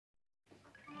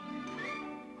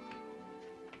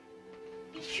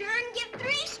sure and give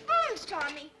 3 spoons,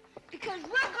 Tommy, because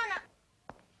we're gonna...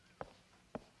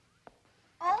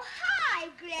 Oh, hi,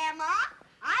 Grandma.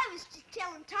 I was just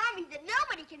telling Tommy that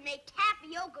nobody can make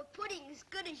tapioca pudding as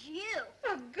good as you.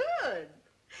 Oh, good.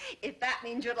 If that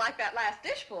means you'd like that last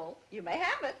dishful, you may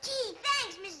have it. Gee,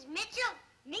 thanks, Mrs. Mitchell.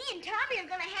 Me and Tommy are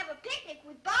gonna have a picnic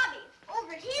with Bobby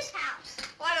over at his house.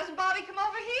 Why doesn't Bobby come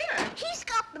over here? He's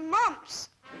got the mumps.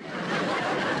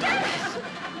 Dennis!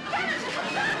 Dennis,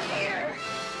 come back here!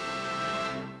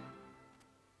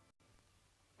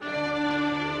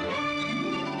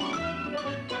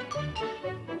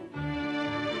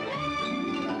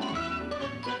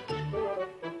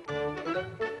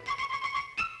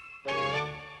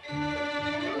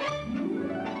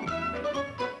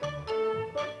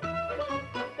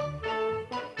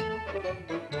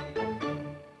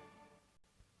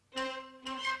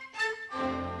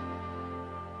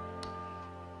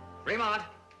 Fremont!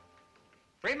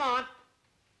 Fremont!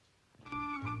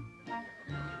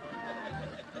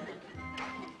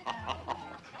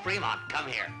 Fremont, come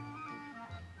here.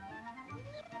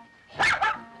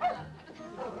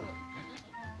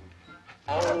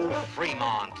 Oh,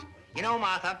 Fremont. You know,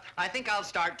 Martha, I think I'll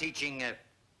start teaching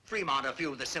Fremont a few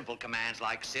of the simple commands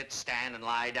like sit, stand, and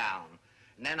lie down.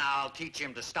 And then I'll teach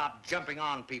him to stop jumping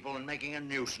on people and making a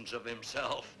nuisance of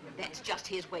himself. That's just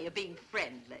his way of being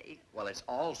friendly. Well, it's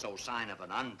also a sign of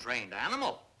an untrained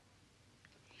animal.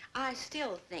 I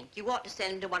still think you ought to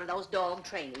send him to one of those dog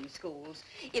training schools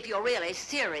if you're really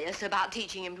serious about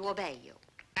teaching him to obey you.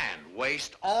 And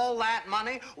waste all that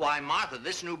money? Why, Martha,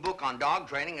 this new book on dog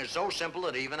training is so simple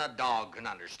that even a dog can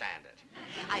understand it.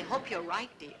 I hope you're right,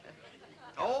 dear.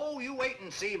 Oh, you wait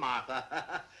and see,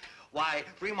 Martha. Why,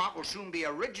 Fremont will soon be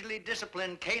a rigidly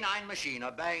disciplined canine machine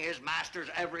obeying his master's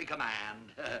every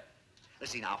command.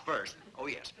 Let's see now, first, oh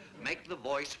yes, make the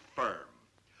voice firm.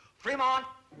 Fremont!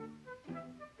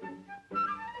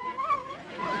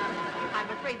 I'm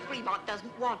afraid Fremont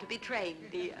doesn't want to be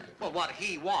trained, dear. Well, what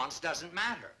he wants doesn't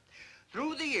matter.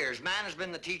 Through the years, man has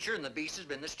been the teacher and the beast has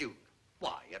been the student.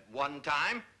 Why, at one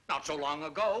time, not so long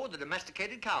ago, the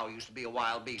domesticated cow used to be a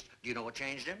wild beast. Do you know what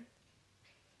changed him?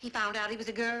 He found out he was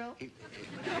a girl?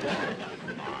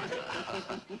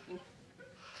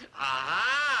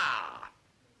 Aha!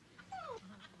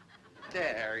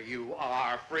 There you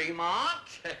are,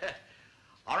 Fremont.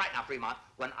 All right, now, Fremont,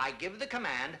 when I give the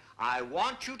command, I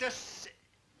want you to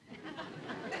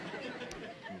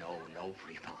No,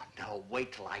 Fremont, no,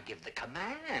 wait till I give the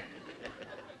command.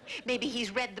 Maybe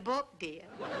he's read the book, dear.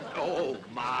 Oh,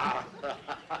 Martha.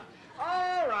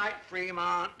 All right,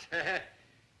 Fremont.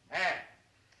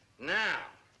 Now,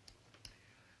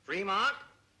 Fremont,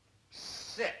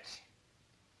 sit.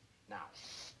 Now,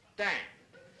 stand.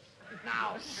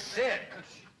 Now, sit.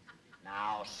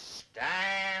 Now,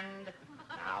 stand.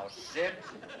 Now, sit.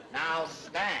 Now,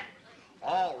 stand.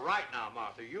 All right now,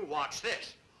 Martha, you watch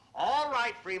this. All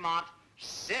right, Fremont,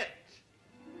 sit.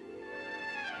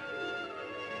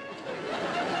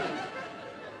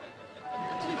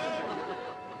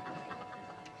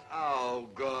 Oh,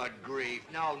 good grief.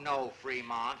 No,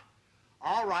 Fremont.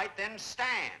 All right, then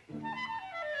stand.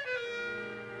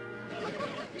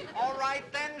 All right,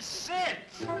 then sit.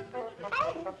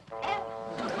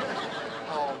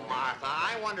 Oh, Martha,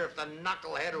 I wonder if the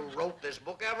knucklehead who wrote this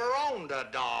book ever owned a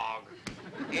dog.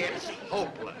 It's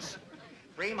hopeless.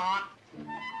 Fremont.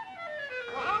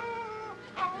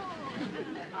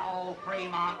 Oh,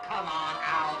 Fremont, come on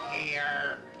out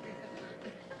here.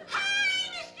 Hi,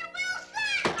 Mr.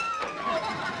 Wilson!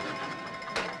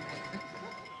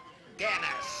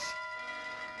 Dennis.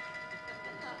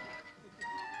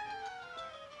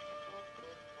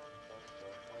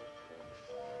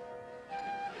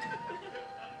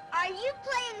 Are you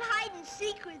playing hide and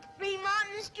seek with Fremont,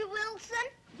 Mr. Wilson?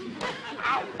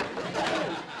 Ow!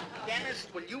 Dennis,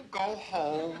 will you go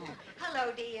home?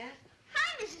 Hello, dear.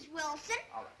 Hi, Mrs. Wilson.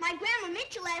 My Grandma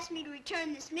Mitchell asked me to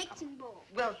return this mixing bowl.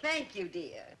 Well, thank you,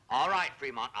 dear. All right,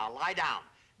 Fremont, now lie down.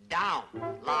 Down.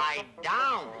 Lie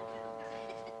down.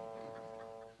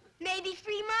 Maybe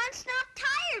Fremont's not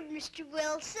tired, Mr.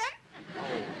 Wilson.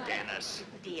 Oh, Dennis.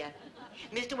 Dear,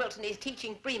 Mr. Wilson is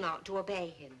teaching Fremont to obey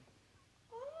him.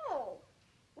 Oh.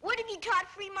 What have you taught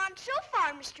Fremont so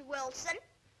far, Mr. Wilson?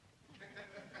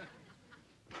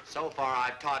 So far,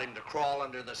 I've taught him to crawl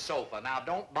under the sofa. Now,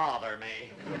 don't bother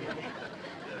me.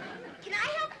 Can I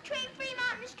help train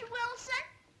Fremont, Mr. Wilson?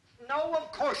 No,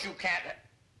 of course you can't.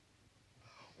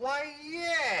 Why,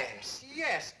 yes,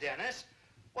 Dennis.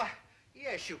 Why,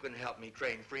 yes, you can help me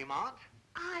train Fremont.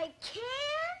 I can?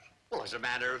 Well, as a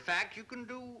matter of fact, you can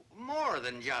do more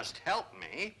than just help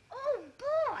me. Oh,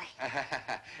 boy.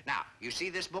 Now, you see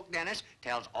this book, Dennis?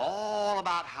 Tells all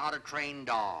about how to train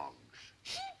dogs.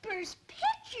 Jeepers,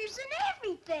 pictures and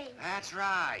everything. That's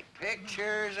right,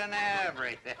 pictures and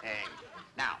everything.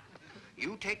 Now,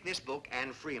 you take this book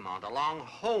and Fremont along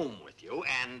home with you,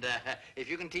 and if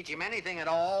you can teach him anything at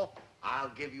all, I'll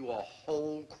give you a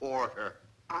whole quarter.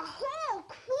 A whole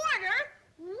quarter?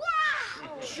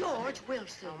 Wow! George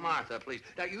Wilson. Oh, Martha, please.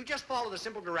 Now, you just follow the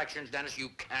simple directions, Dennis. You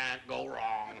can't go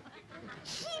wrong.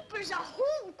 Jeepers, a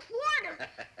whole quarter.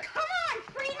 Come on,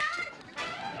 Fremont.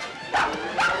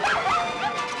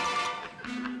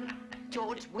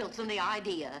 George Wilson, the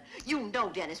idea. You know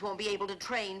Dennis won't be able to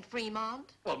train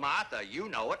Fremont. Well, Martha, you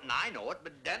know it and I know it,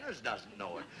 but Dennis doesn't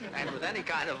know it. And with any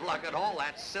kind of luck at all,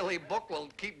 that silly book will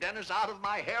keep Dennis out of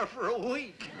my hair for a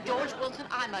week. George Wilson,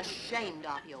 I'm ashamed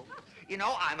of you. You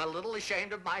know, I'm a little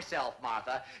ashamed of myself,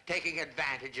 Martha, taking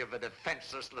advantage of a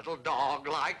defenseless little dog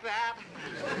like that.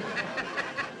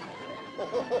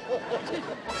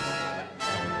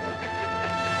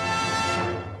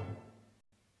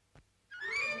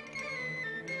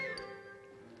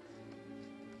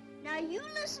 Now you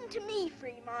listen to me,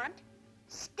 Fremont.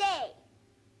 Stay.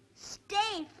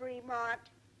 Stay, Fremont.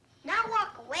 Now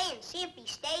walk away and see if he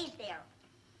stays there.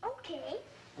 Okay.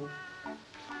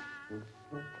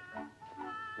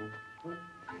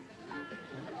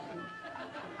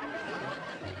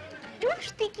 Don't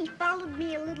you think he followed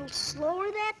me a little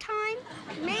slower that time?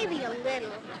 Maybe a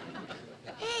little.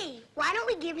 Hey, why don't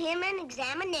we give him an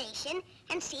examination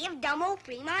and see if dumb old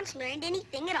Fremont's learned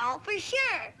anything at all for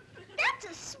sure? That's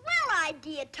a swell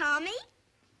idea, Tommy.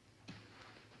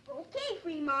 Okay,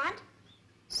 Fremont.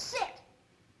 Sit.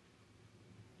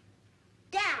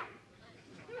 Down.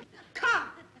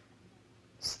 Come.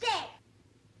 Stay.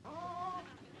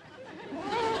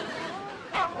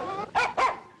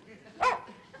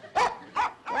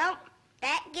 Well,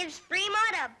 that gives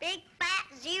Fremont a big fat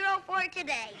 0 for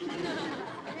today.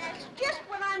 And that's just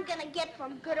what I'm gonna get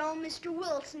from good old Mr.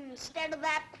 Wilson instead of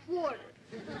that quarter.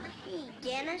 Hey,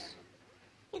 Dennis,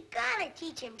 you gotta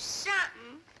teach him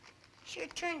something. Sure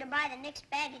turn to buy the next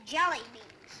bag of jelly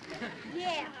beans.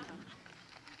 Yeah.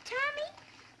 Tommy,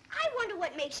 I wonder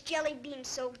what makes jelly beans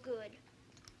so good.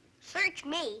 Search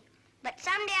me. But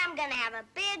someday I'm gonna have a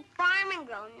big farm and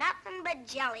grow nothing but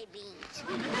jelly beans.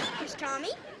 Jeepers, Tommy,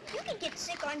 you can get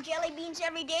sick on jelly beans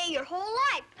every day your whole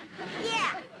life.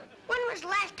 Yeah. When was the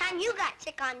last time you got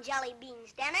sick on jelly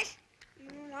beans, Dennis?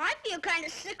 I feel kind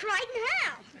of sick right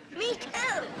now. Me too.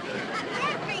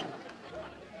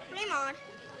 Fremont.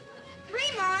 Fremont.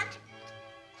 Fremont.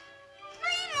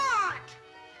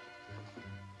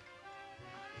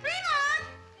 Fremont.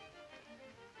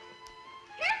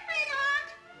 Here, Fremont.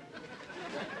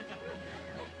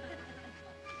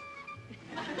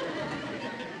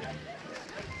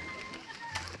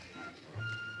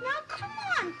 Now, come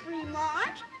on,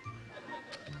 Fremont.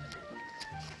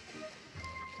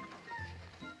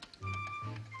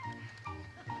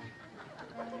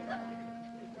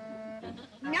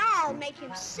 Now I'll make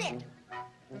him sit.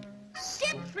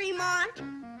 Sit, Fremont. Did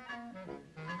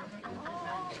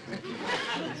you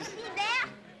see that?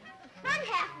 Front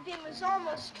half of him was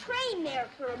almost trained there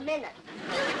for a minute.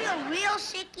 You feel real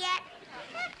sick yet?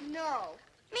 Heck no.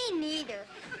 Me neither.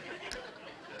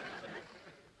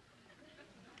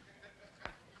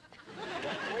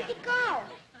 Where'd he go?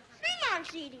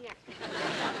 Fremont's eating it.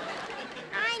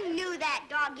 I knew that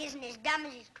dog isn't as dumb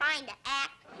as he's trying to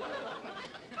act.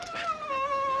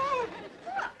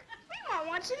 Look, Fremont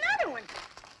wants another one.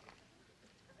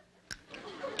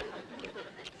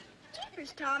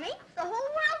 Jeepers, Tommy. The whole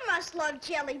world must love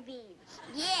jelly beans.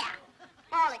 Yeah,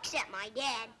 all except my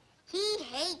dad. He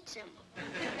hates them.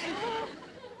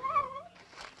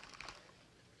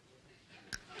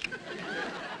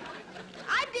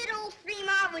 I bet old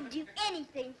Fremont would do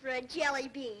anything for a jelly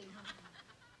bean.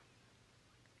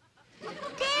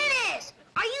 Dennis,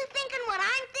 are you thinking what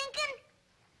I'm thinking?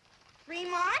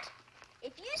 Fremont,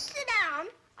 if you sit down,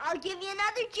 I'll give you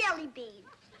another jelly bean.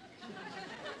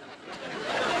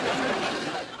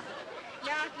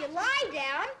 Now, if you lie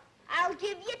down, I'll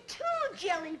give you 2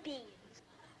 jelly beans.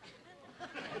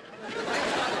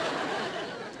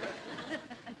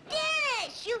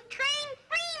 Dennis, you've trained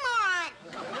Fremont.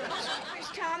 Jeepers,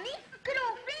 Tommy. Good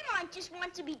old Fremont just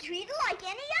wants to be treated like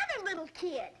any other little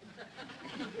kid.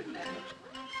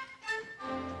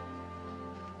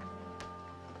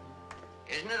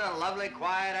 Isn't it a lovely,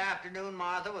 quiet afternoon,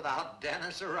 Martha, without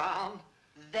Dennis around?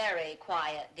 Very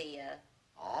quiet, dear.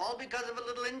 All because of a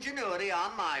little ingenuity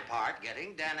on my part,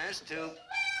 getting Dennis to...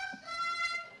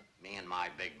 Me and my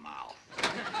big mouth.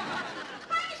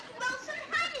 Hi, Mr. Wilson.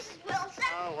 Hi, Mrs. Wilson.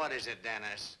 Oh, what is it,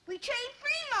 Dennis? We trained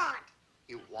Fremont.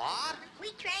 You what?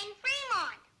 We trained Fremont.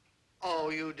 Oh,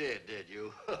 you did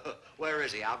you? Where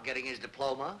is he? Out getting his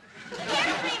diploma?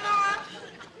 Here, Fremont.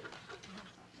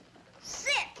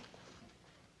 Sit.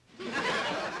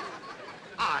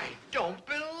 I don't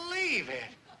believe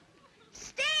it.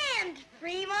 Stand,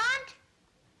 Fremont.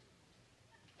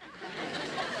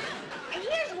 And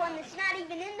here's one that's not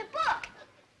even in the book.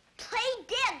 Play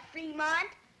dead, Fremont.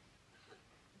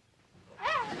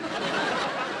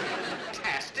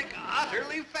 Fantastic,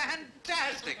 utterly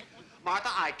fantastic. Martha,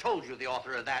 I told you the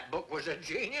author of that book was a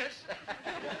genius.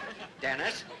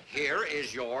 Dennis, here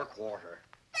is your quarter.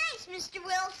 Thanks, Mr.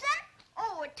 Wilson.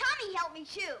 Oh, Tommy helped me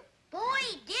too.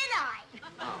 Boy, did I.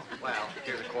 Oh, well,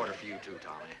 here's a quarter for you too,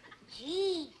 Tommy.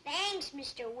 Gee, thanks,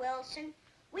 Mr. Wilson.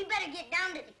 We better get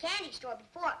down to the candy store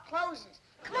before it closes.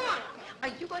 Come on. Are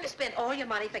you going to spend all your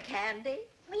money for candy?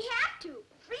 We have to.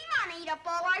 Fremont ate up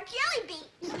all our jelly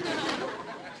beans.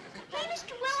 Hey,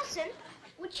 Mr. Wilson,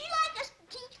 would you like us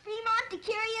to teach Fremont to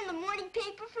carry in the morning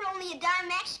paper for only a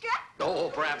dime extra? Oh,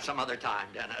 perhaps some other time,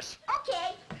 Dennis.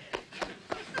 Okay.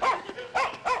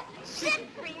 Sit,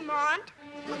 Fremont.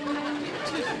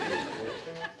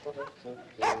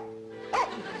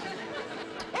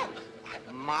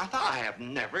 Martha, I have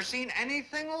never seen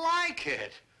anything like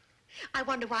it. I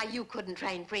wonder why you couldn't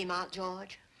train Fremont,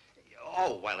 George.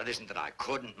 Oh, well, it isn't that I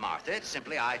couldn't, Martha. It's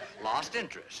simply I lost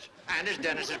interest. And as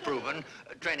Dennis has proven,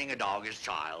 training a dog is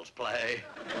child's play.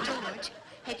 George,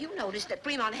 have you noticed that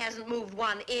Fremont hasn't moved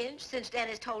 1 inch since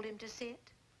Dennis told him to sit?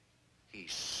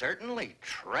 He's certainly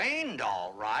trained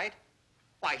all right.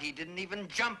 Why, he didn't even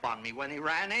jump on me when he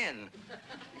ran in.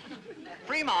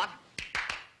 Fremont,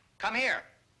 come here.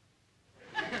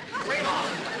 Fremont,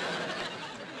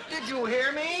 did you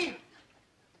hear me?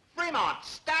 Fremont,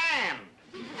 stand.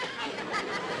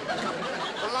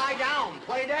 Lie down,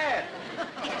 play dead.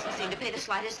 He doesn't seem to pay the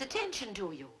slightest attention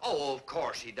to you. Oh, of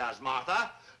course he does,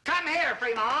 Martha. Come here,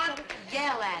 Fremont. Don't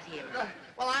yell at him.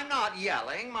 Well, I'm not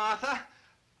yelling, Martha.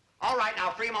 All right, now,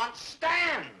 Fremont,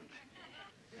 stand.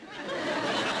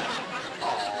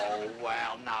 Oh,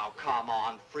 well, now, come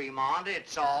on, Fremont.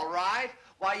 It's all right.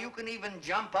 Why, you can even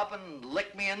jump up and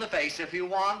lick me in the face if you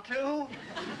want to.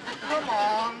 Come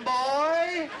on,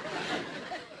 boy.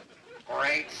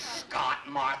 Great Scott,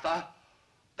 Martha.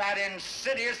 That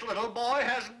insidious little boy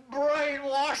has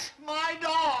brainwashed my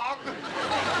dog.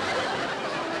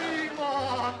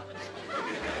 Fremont.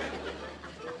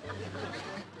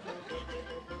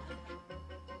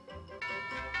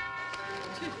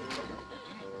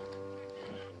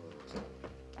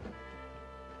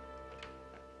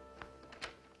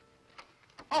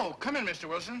 Oh, come in, Mr.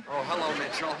 Wilson. Oh, hello,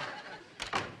 Mitchell.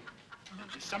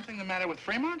 Is something the matter with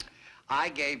Fremont? I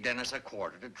gave Dennis a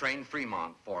quarter to train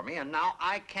Fremont for me, and now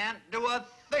I can't do a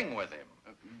thing with him.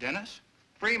 Dennis?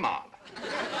 Fremont.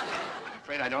 I'm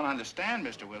afraid I don't understand,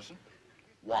 Mr. Wilson.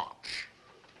 Watch.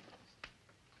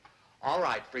 All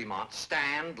right, Fremont,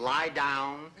 stand, lie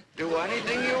down, do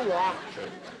anything you want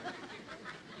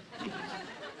to.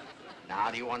 Now,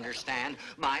 do you understand?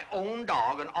 My own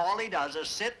dog, and all he does is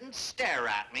sit and stare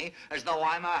at me as though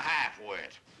I'm a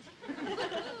half-wit.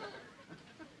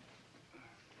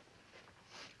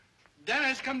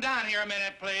 Dennis, come down here a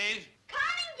minute, please.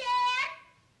 Coming, Dad.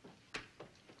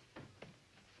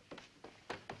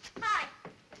 Hi.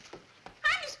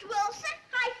 Hi, Mr. Wilson.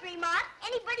 Hi, Fremont.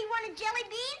 Anybody want a jelly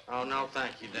bean? Oh, no,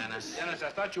 thank you, Dennis. Dennis, I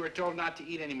thought you were told not to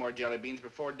eat any more jelly beans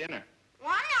before dinner.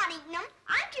 Well, I'm not eating them.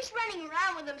 I'm just running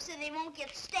around with them so they won't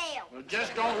get stale. Well,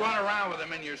 just don't run around with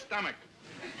them in your stomach.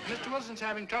 Mr. Wilson's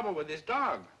having trouble with his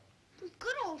dog. With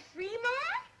good old Fremont?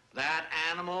 That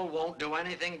animal won't do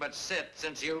anything but sit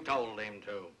since you told him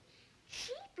to.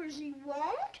 Jeepers, he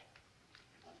won't.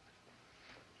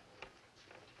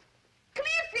 Come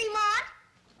here, Fremont.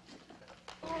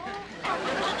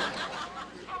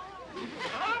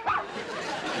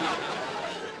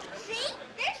 See?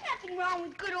 There's nothing wrong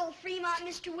with good old Fremont,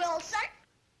 Mr. Wilson.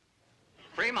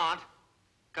 Fremont,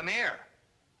 come here.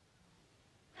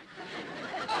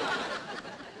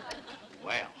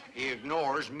 Well, he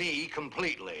ignores me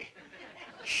completely.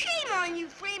 Shame on you,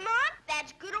 Fremont.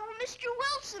 That's good old Mr.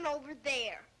 Wilson over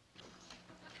there.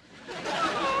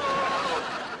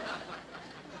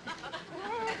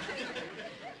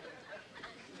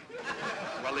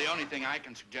 Well, the only thing I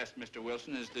can suggest, Mr.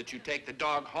 Wilson, is that you take the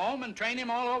dog home and train him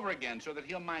all over again so that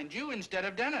he'll mind you instead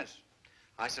of Dennis.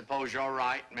 I suppose you're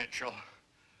right, Mitchell.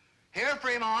 Here,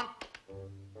 Fremont.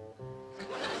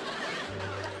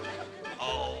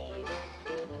 Oh.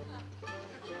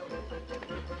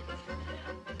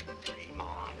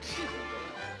 Fremont.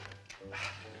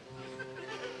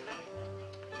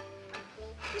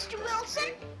 Mr.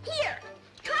 Wilson, here.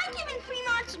 Try giving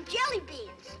Fremont some jelly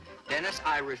beans. Menace,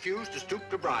 I refuse to stoop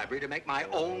to bribery to make my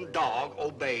own dog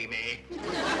obey me.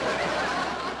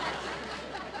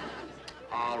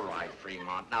 All right,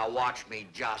 Fremont, now watch me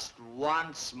just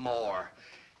once more.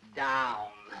 Down,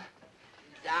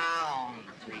 down,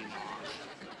 Fremont.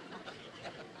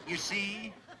 You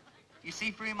see? You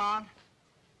see, Fremont?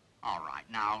 All right,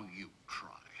 now you try.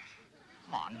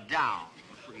 Come on, down,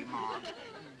 Fremont.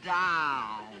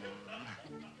 Down.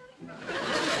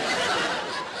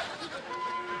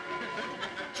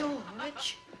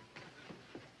 George,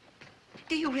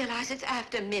 do you realize it's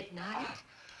after midnight?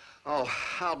 Oh,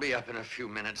 I'll be up in a few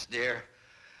minutes, dear.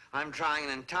 I'm trying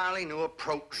an entirely new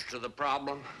approach to the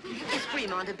problem. Is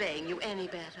Fremont obeying you any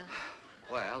better?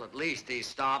 Well, at least he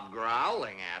stopped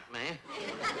growling at me.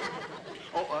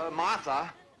 Oh,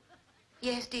 Martha.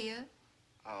 Yes, dear?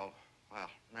 Oh, well,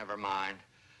 never mind.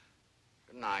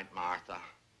 Good night, Martha.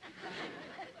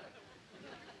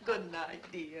 Good night,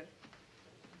 dear.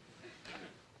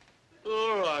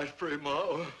 All right, Fremont.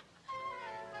 Oh,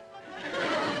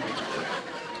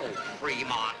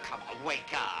 Fremont, come on,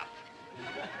 wake up.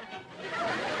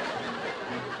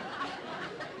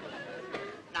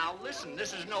 Now, listen,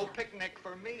 this is no picnic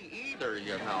for me either,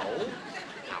 you know.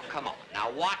 Now, come on.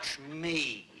 Now, watch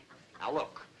me. Now,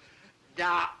 look.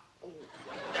 Down.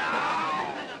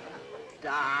 Down.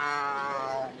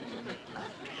 Down.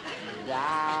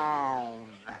 Down.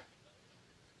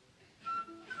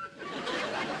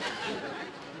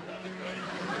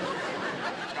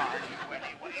 Darn you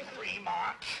anyway,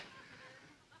 Fremont.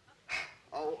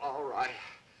 Oh, all right.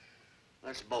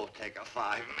 Let's both take a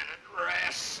 5-minute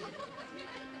rest.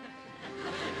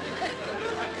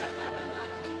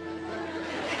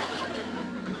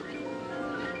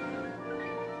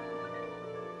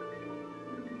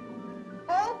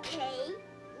 Okay,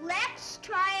 let's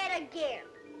try it again.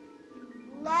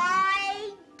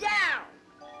 Lie down.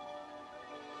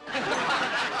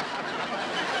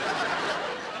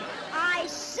 I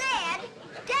said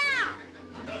down.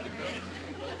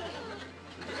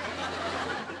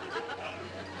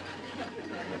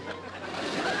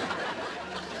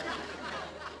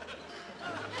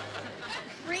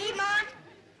 Fremont,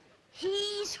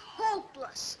 he's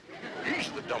hopeless.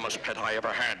 He's the dumbest pet I ever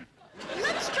had.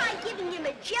 Let's try giving him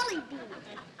a jelly bean.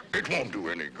 It won't do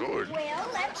any good. Well,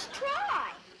 let's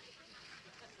try.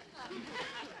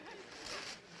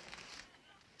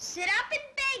 Sit up and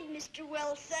beg, Mr.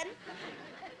 Wilson.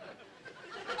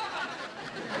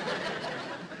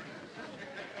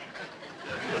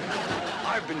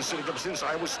 I've been sitting up since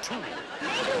I was 2. Maybe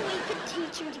we could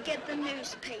teach him to get the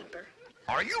newspaper.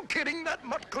 Are you kidding? That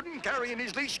mutt couldn't carry in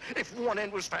his leash if one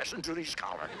end was fastened to his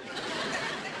collar.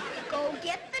 Go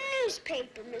get the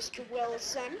newspaper, Mr.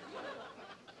 Wilson.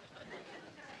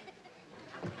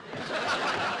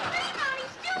 Fremont,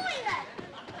 he's doing it!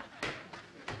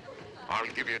 I'll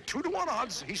give you 2-to-1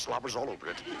 odds he slobbers all over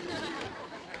it.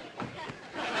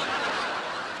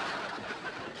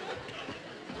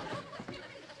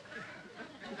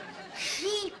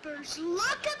 Jeepers,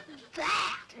 look at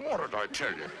that! What did I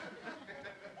tell you?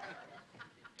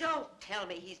 Don't tell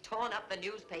me he's torn up the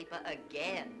newspaper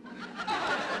again.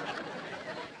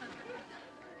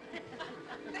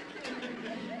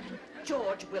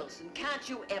 George Wilson, can't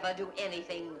you ever do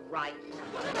anything right?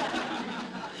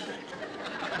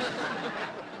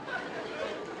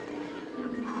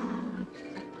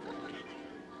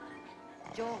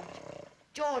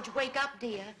 George, wake up,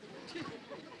 dear.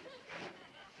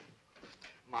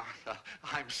 Martha,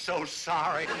 I'm so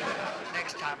sorry.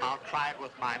 Next time I'll try it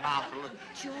with my mouth.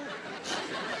 George.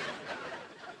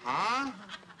 Huh?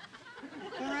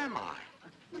 Where am I?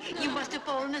 You must have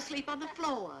fallen asleep on the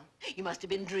floor. You must have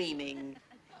been dreaming.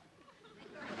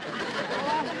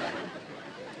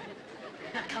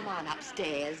 Now, come on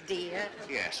upstairs, dear.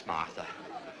 Yes, Martha.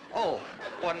 Oh,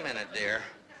 1 minute, dear.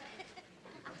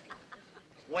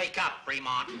 Wake up,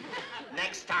 Fremont.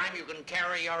 Next time you can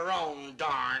carry your own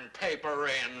darn paper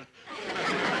in.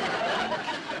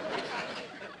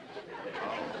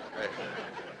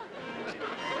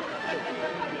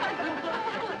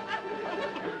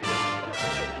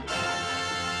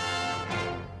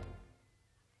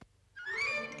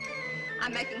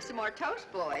 I'm making some more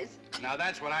toast, boys. Now,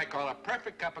 that's what I call a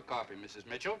perfect cup of coffee, Mrs.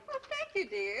 Mitchell. Well, thank you,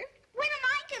 dear. When am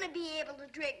I going to be able to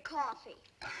drink coffee?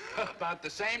 About the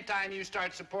same time you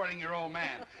start supporting your old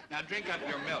man. Now, drink up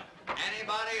your milk.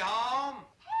 Anybody home?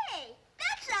 Hey,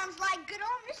 that sounds like good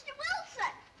old Mr.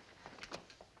 Wilson.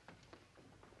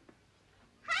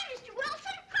 Hi, Mr.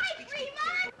 Wilson. Hi,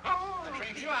 Fremont. What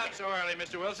brings you out so early,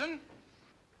 Mr. Wilson?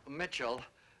 Mitchell,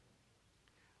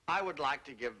 I would like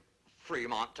to give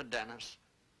Fremont to Dennis.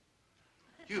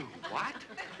 You what?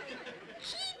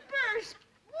 Jeepers.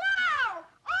 Wow.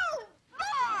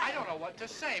 to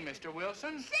say, Mr.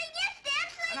 Wilson. Say yes, Dad,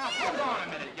 say Now, yes. hold on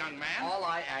a minute, young man. All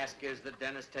I ask is that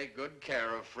Dennis take good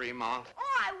care of Fremont. Oh,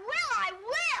 I will.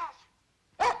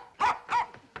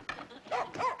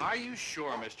 Are you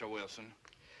sure, Mr. Wilson?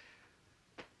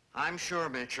 I'm sure,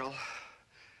 Mitchell.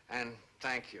 And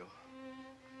thank you.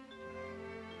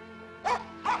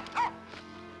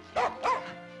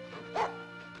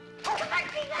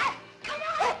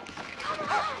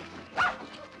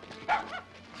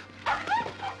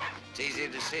 It's easy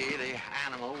to see the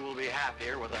animal will be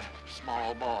happier with a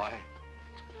small boy.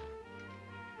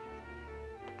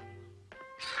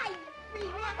 Hi,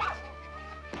 Fremont.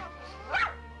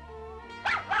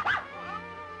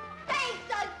 Thanks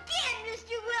again,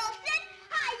 Mr. Wilson.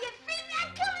 Hiya, Fremont.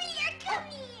 Come here, come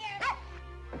here.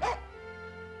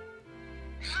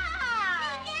 Hi.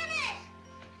 Hey, Dennis.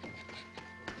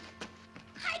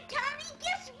 Hi, Tommy.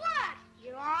 Guess what?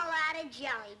 You're all out of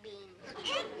jelly beans.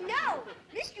 Heck no.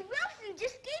 Mr. Wilson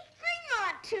just gave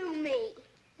Fremont to me.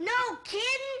 No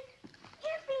kidding.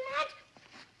 Here,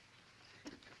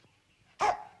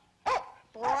 Fremont.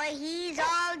 Boy, he's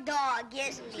all dog,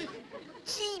 isn't he?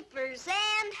 Jeepers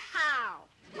and how.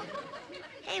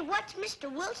 Hey, what's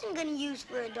Mr. Wilson gonna use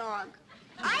for a dog?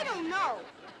 I don't know.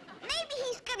 Maybe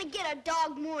he's gonna get a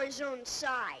dog more his own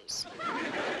size.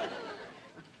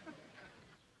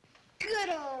 Good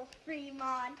old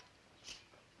Fremont.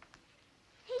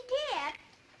 Hey, Dad,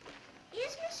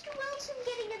 is Mr. Wilson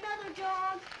getting another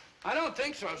dog? I don't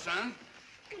think so, son.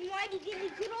 Then why'd he give me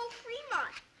good old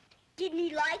Fremont? Didn't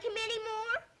he like him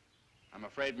anymore? I'm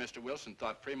afraid Mr. Wilson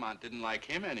thought Fremont didn't like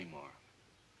him anymore.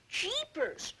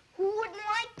 Jeepers, who wouldn't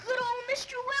like good old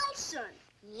Mr. Wilson?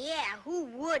 Yeah, who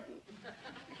wouldn't?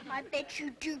 I bet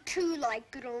you do too like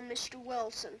good old Mr.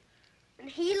 Wilson. And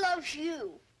he loves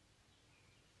you.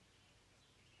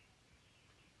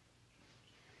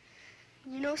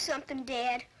 You know something,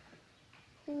 Dad?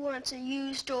 Who wants a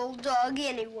used old dog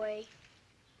anyway?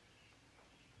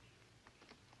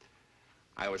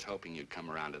 I was hoping you'd come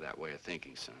around to that way of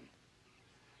thinking, son.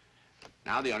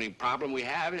 Now the only problem we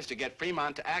have is to get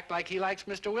Fremont to act like he likes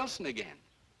Mr. Wilson again.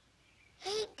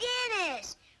 Hey,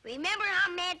 Dennis, remember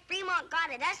how mad Fremont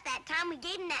got at us that time we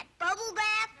gave him that bubble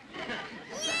bath?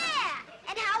 Yeah,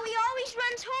 and how he always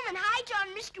runs home and hides on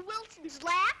Mr. Wilson's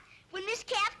lap when this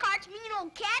Cathcart's mean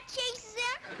old cat chases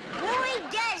him? Boy,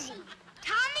 does he.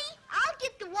 Tommy, I'll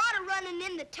get the water running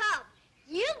in the tub.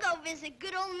 You go visit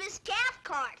good old Miss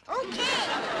Cathcart. Okay.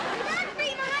 Come on,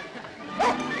 Fremont.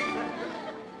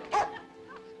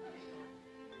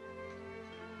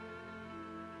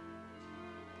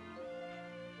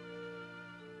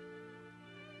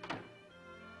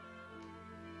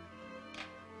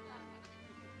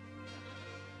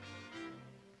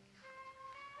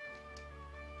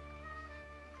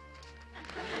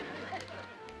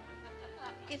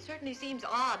 It certainly seems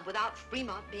odd without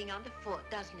Fremont being underfoot,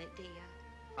 doesn't it, dear?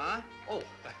 Huh? Oh,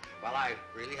 well, I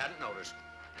really hadn't noticed.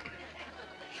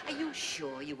 Are you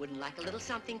sure you wouldn't like a little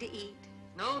something to eat?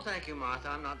 No, thank you, Martha.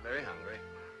 I'm not very hungry.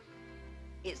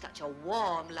 It's such a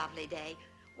warm, lovely day.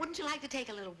 Wouldn't you like to take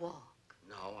a little walk?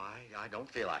 No, I don't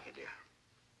feel like it, dear.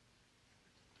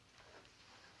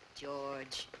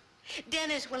 George,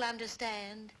 Dennis will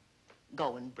understand.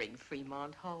 Go and bring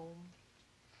Fremont home.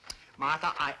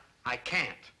 Martha, I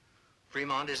can't.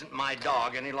 Fremont isn't my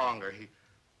dog any longer.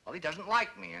 Well, he doesn't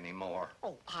like me anymore.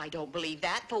 Oh, I don't believe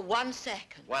that for 1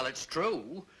 second. Well, it's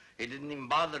true. He didn't even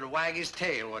bother to wag his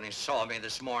tail when he saw me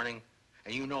this morning.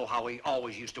 And you know how he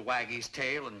always used to wag his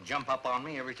tail and jump up on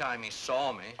me every time he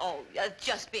saw me. Oh,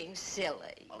 just being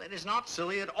silly. Well, it is not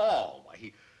silly at all. Why,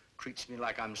 he treats me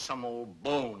like I'm some old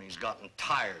bone he's gotten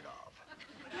tired of.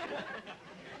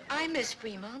 I miss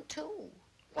Fremont, too.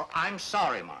 Well, I'm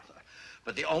sorry, Martha.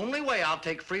 But the only way I'll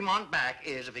take Fremont back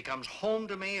is if he comes home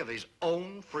to me of his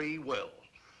own free will.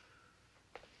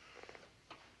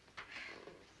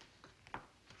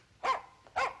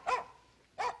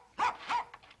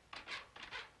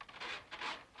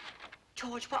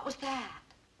 George, what was that?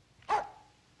 Oh,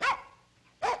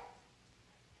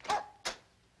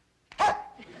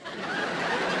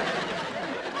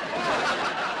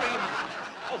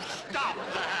 stop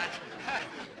that!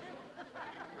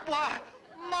 Why,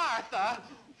 Martha,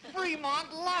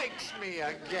 Fremont likes me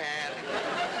again.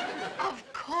 Of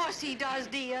course he does,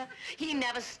 dear. He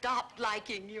never stopped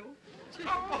liking you.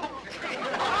 Oh,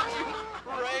 Fremont, you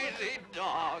crazy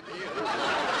dog, you.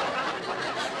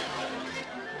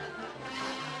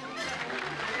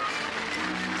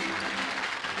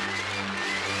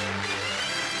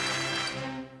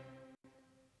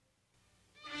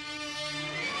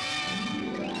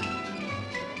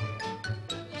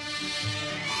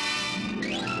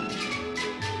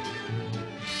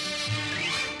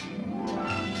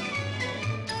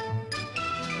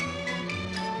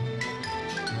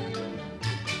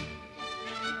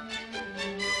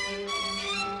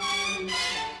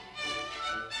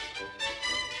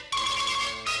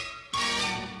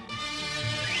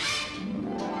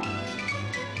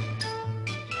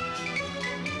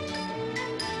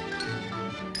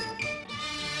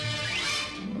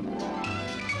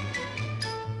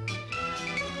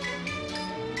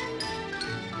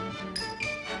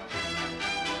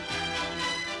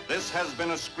 This has been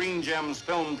a Screen Gems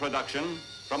film production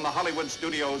from the Hollywood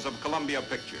studios of Columbia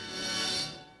Pictures.